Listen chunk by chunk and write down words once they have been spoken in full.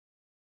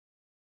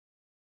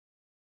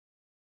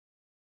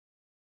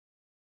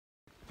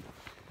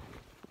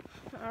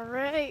All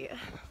right,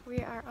 we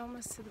are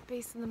almost to the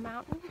base of the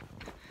mountain,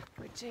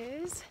 which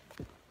is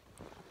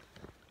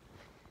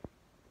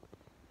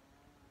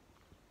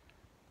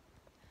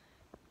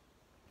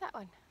that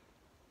one.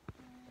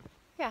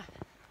 Yeah,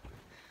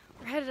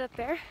 we're headed up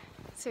there,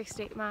 6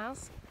 to 8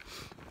 miles.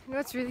 You know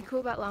what's really cool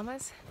about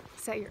llamas?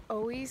 Is that you're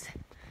always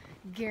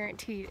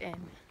guaranteed in,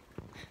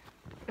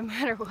 no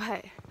matter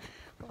what.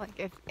 Like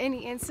if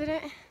any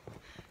incident,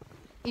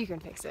 you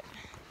can fix it.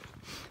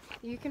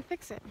 You can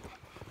fix it.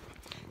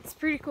 It's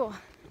pretty cool.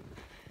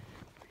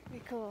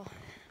 Pretty cool.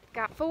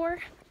 Got 4.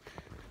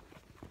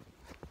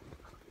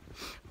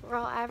 We're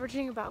all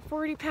averaging about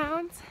 40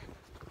 pounds.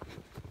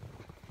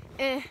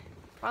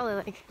 Probably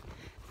like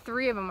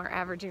 3 of them are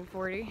averaging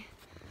 40.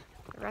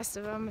 The rest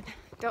of them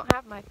don't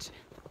have much.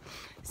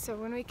 So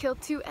when we kill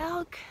 2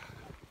 elk,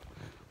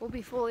 we'll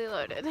be fully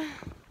loaded.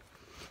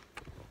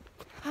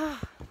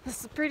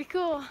 This is pretty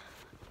cool.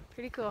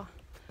 Pretty cool.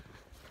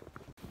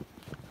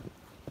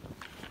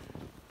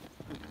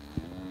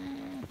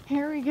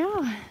 Here we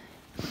go.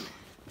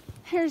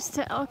 Here's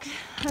to elk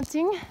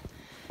hunting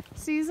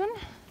season.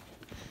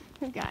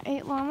 We've got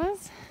 8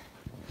 llamas.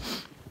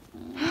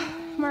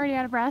 I'm already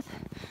out of breath.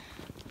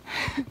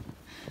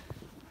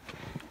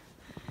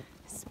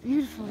 It's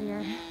beautiful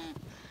here.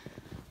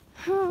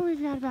 Oh, we've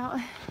got about,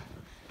 I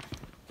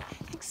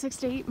think, 6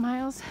 to 8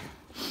 miles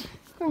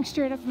going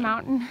straight up a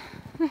mountain.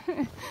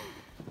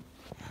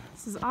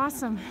 This is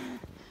awesome.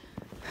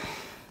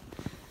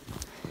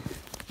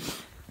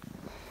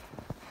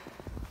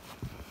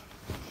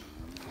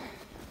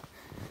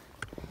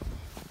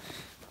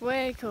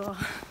 Way cool.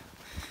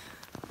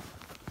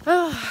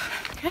 Oh,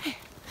 okay.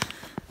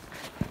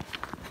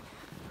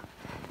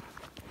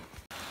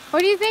 What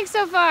do you think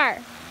so far?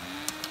 It's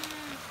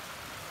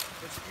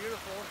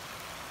beautiful.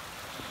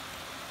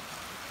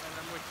 And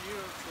I'm with you,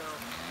 so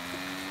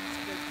it's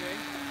a good thing.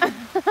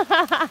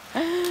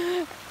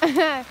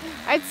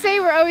 I'd say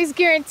we're always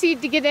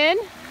guaranteed to get in.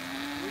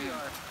 We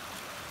are.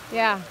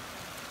 Yeah.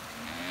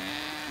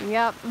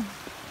 Yep.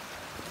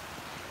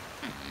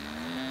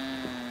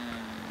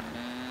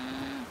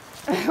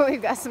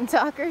 We've got some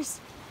talkers.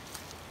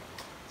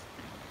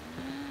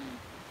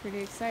 Pretty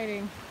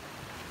exciting.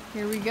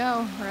 Here we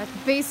go. We're at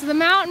the base of the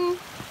mountain.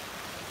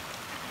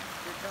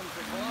 Here comes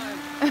the climb.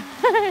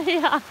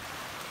 Yeah.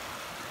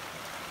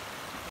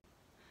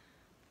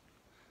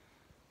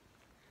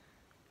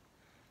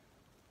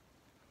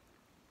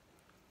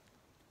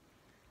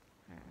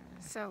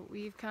 So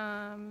we've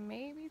come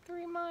maybe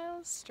 3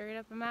 miles straight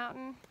up a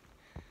mountain.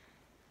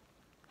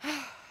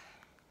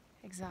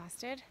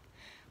 Exhausted.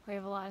 We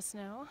have a lot of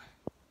snow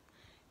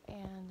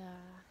and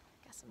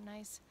got some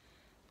nice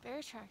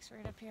bear tracks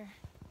right up here.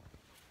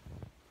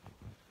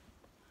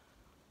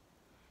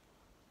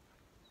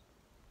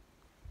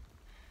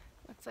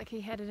 Looks like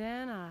he headed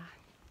in a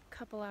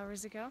couple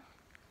hours ago.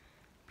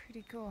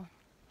 Pretty cool.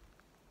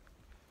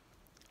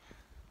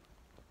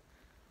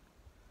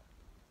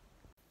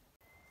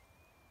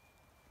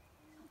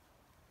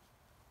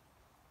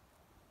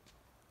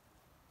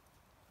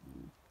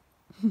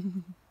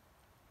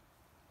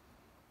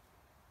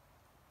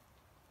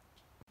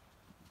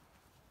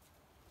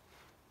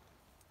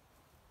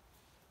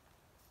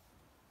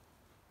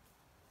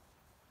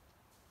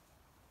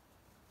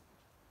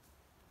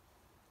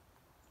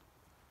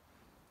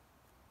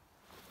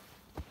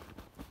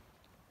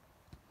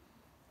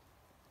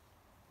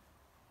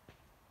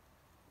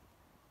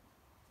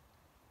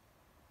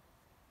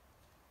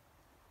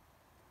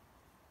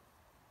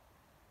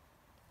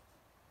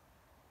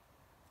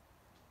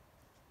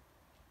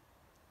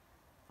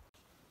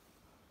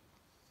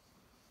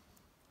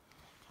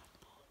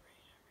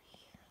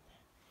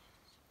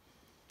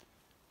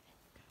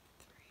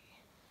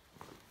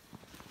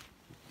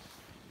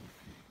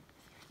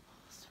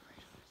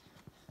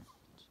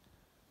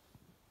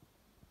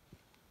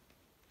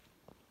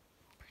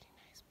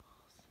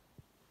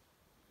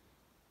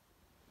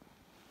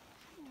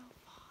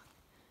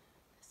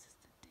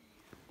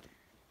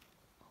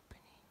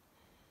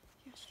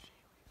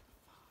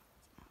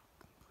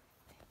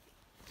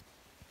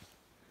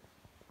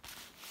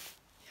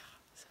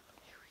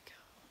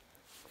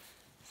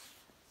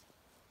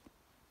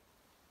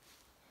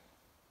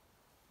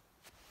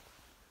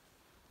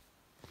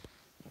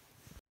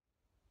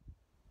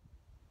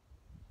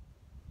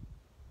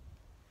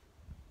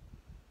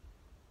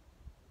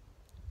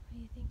 What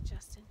do you think,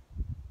 Justin?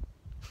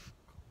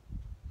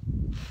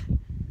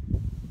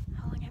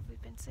 How long have we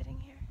been sitting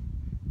here?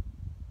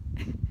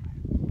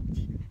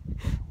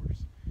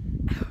 Hours.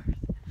 Hours.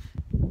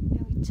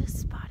 And we just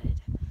spotted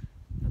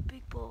a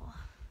big bull.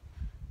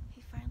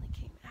 He finally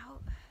came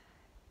out,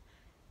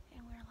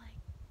 and we're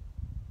like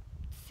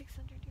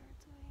 600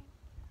 yards away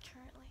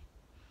currently.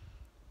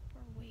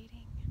 We're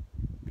waiting,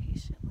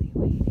 patiently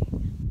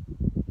waiting.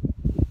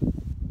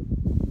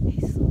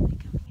 He's slowly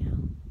coming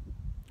out.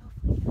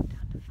 Hopefully get him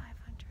down to 500.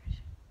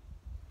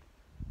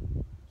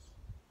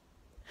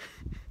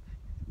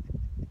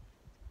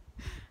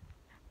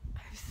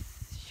 I'm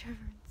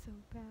shivering so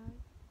bad.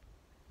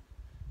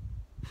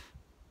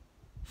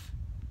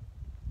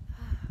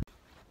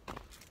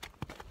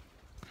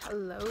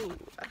 Hello.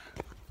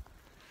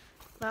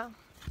 Well,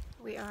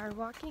 we are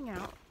walking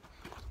out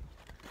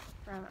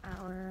from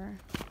our,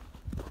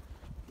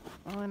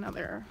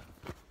 another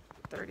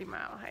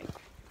 30-mile hike.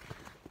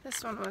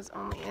 This one was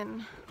only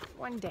in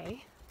one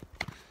day.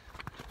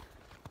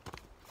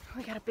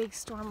 We got a big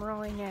storm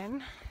rolling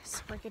in, so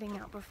we're getting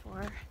out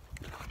before.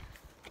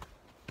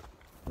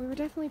 We were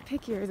definitely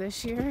pickier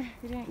this year.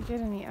 We didn't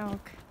get any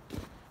elk,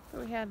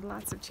 but we had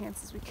lots of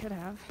chances we could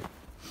have.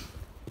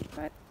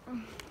 But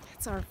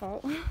it's our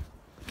fault.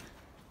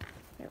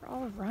 They were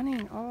all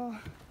running, all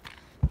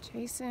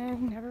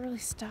chasing, never really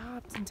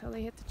stopped until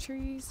they hit the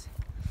trees.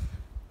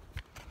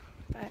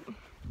 But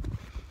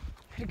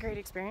I had a great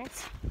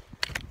experience.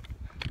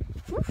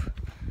 Woo!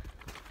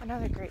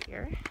 Another great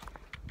year.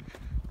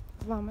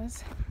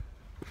 Llamas,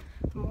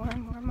 more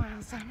and more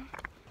miles on them.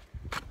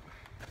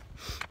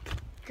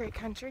 Great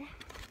country.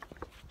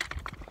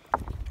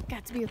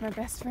 Got to be with my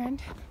best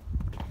friend.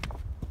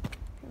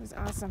 It was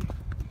awesome.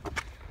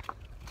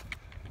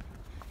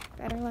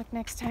 Better luck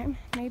next time.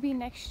 Maybe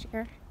next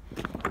year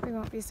we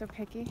won't be so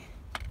picky.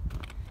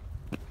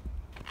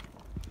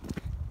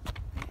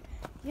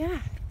 Yeah,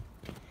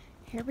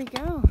 here we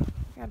go.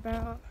 Got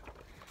about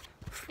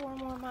 4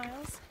 more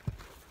miles.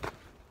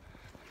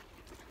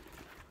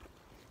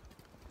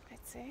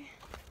 I'd say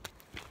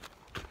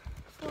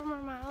 4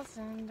 more miles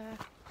and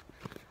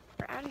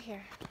we're out of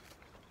here.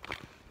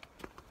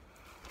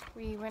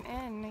 We went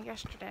in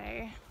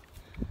yesterday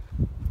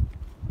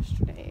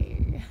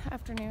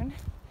afternoon.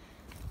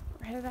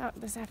 We're headed out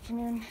this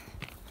afternoon,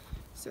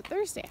 so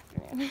Thursday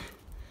afternoon.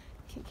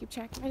 Can't keep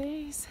track of my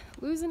days,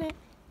 losing it.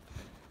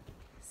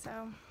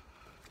 So,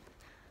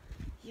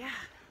 yeah.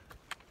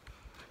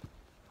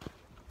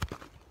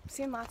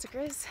 Seen lots of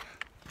grizz.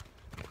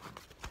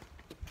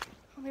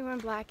 Only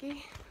one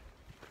blackie.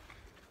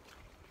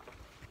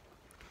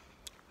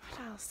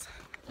 What else?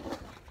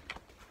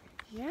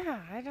 Yeah,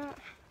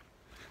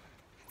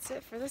 that's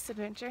it for this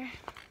adventure.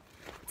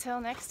 Till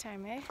next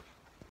time, eh?